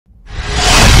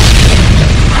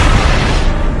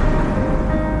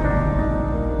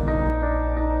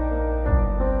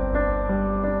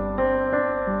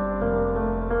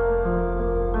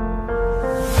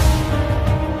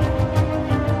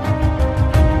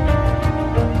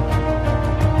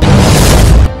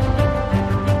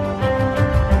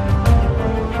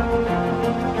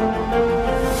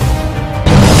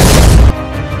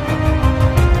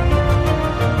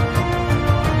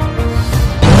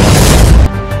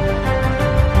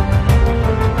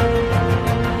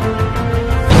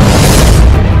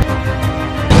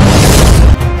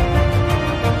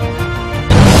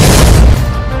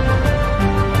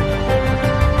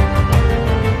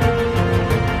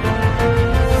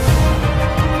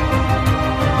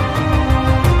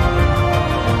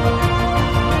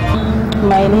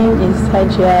My name is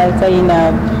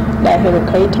Zainab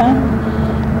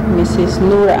Mrs.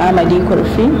 Nura Amadi,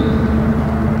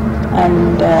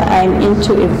 and I'm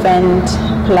into event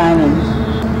planning.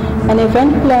 An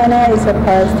event planner is a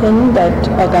person that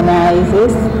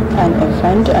organizes an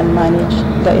event and manages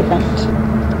the event.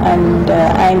 And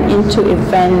I'm into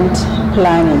event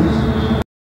planning.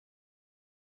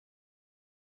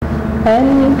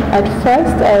 And at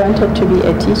first I wanted to be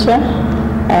a teacher.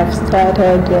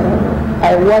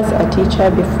 I was a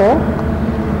teacher before.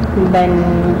 Then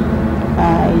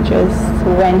I just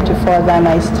went to further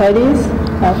my studies.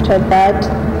 After that,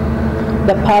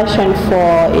 the passion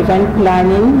for event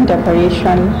planning,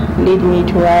 decoration, led me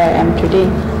to where I am today.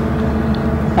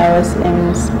 I was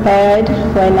inspired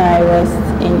when I was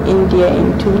in India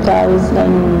in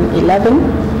 2011.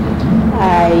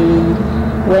 I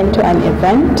went to an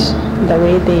event. The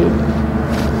way the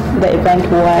event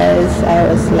was, I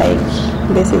was like,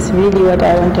 this is really what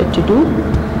I wanted to do.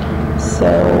 So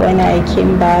when I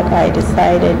came back, I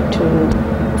decided to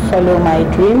follow my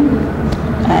dream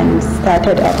and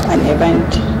started up an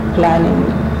event planning.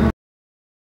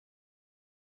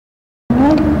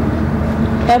 Well,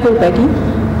 everybody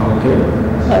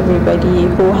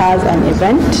who has an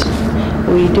event,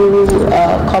 we do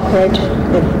corporate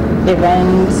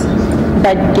events,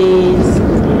 birthdays,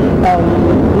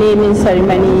 naming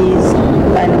ceremonies,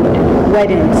 and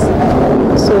weddings.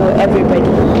 So everybody,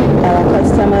 our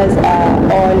customers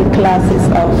are all classes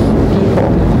of people.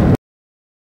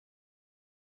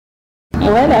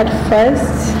 Well, at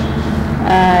first,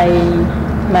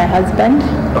 my husband,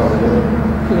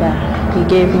 he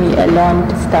gave me a loan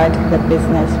to start the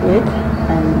business with,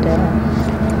 and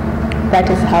that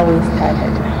is how we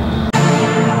started.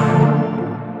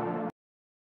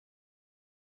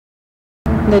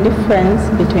 The difference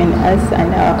between us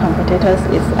and our competitors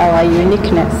is our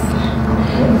uniqueness.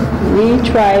 We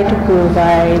try to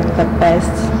provide the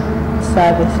best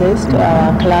services to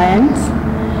our clients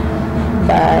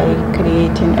by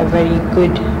creating a very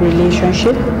good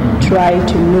relationship. Try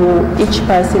to know each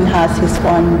person has his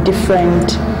own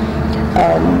different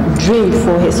dream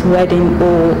for his wedding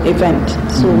or event.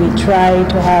 So we try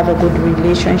to have a good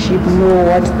relationship, know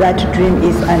what that dream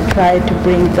is, and try to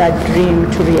bring that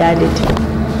dream to reality.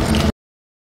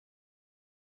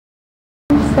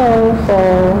 So for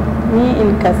me in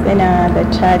Katsina, the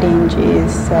challenge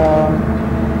is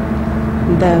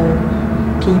the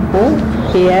people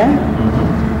here.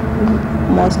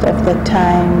 Most of the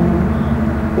time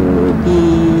will be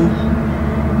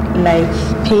like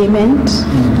payment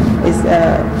is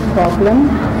a problem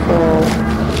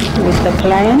with the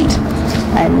client,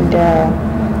 and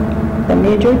the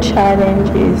major challenge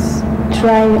is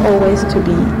trying always to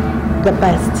be the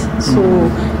best. So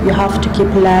you have to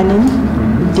keep learning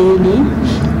daily,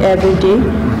 every day,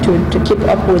 to keep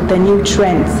up with the new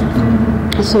trends.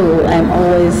 So I'm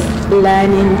always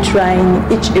learning, trying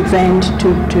each event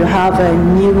to have a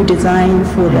new design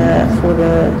for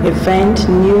the event,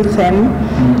 new theme.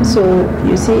 So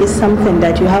you see, it's something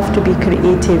that you have to be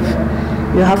creative,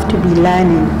 you have to be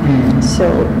learning. So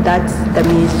that's the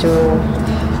major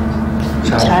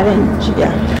challenge.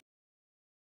 Yeah.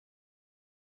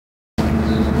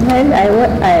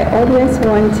 Well, I always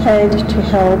wanted to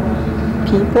help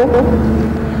people,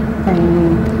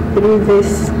 and through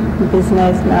this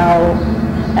business now,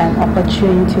 an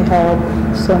opportunity to help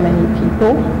so many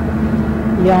people,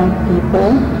 young people,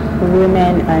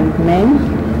 women and men,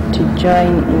 to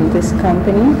join in this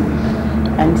company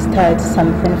and start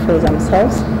something for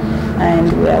themselves.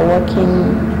 And we are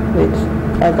working with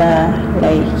other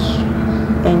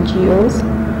NGOs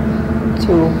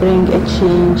to bring a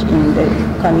change in the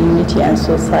community and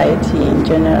society in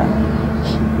general.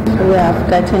 We have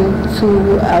gotten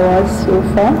 2 awards so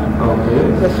far.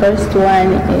 The first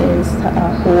one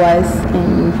was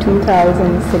in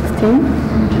 2016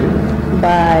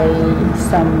 by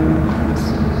some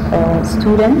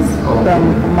students from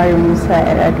Umar Musa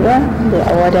Eradua. They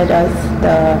awarded us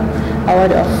the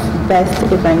award of Best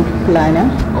Event Planner.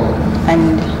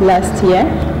 And last year,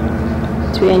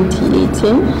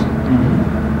 2018,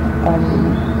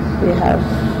 we have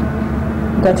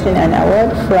gotten an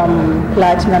award from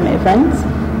Platinum Events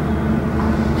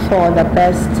for the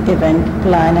Best Event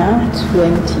Planner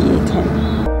 2018.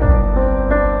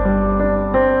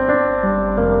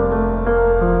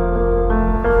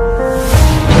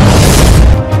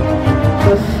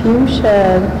 The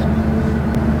future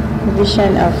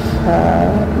vision of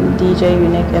DJ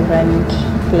Unique Event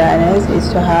Planners is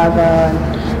to have an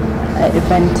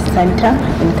event center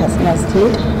in Katsina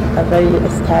State, a very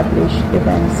established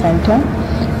event center,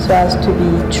 so as to be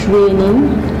training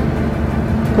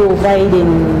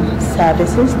providing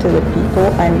services to the people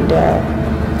and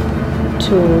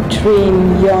to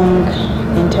train young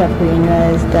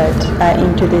entrepreneurs that are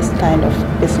into this kind of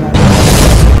business.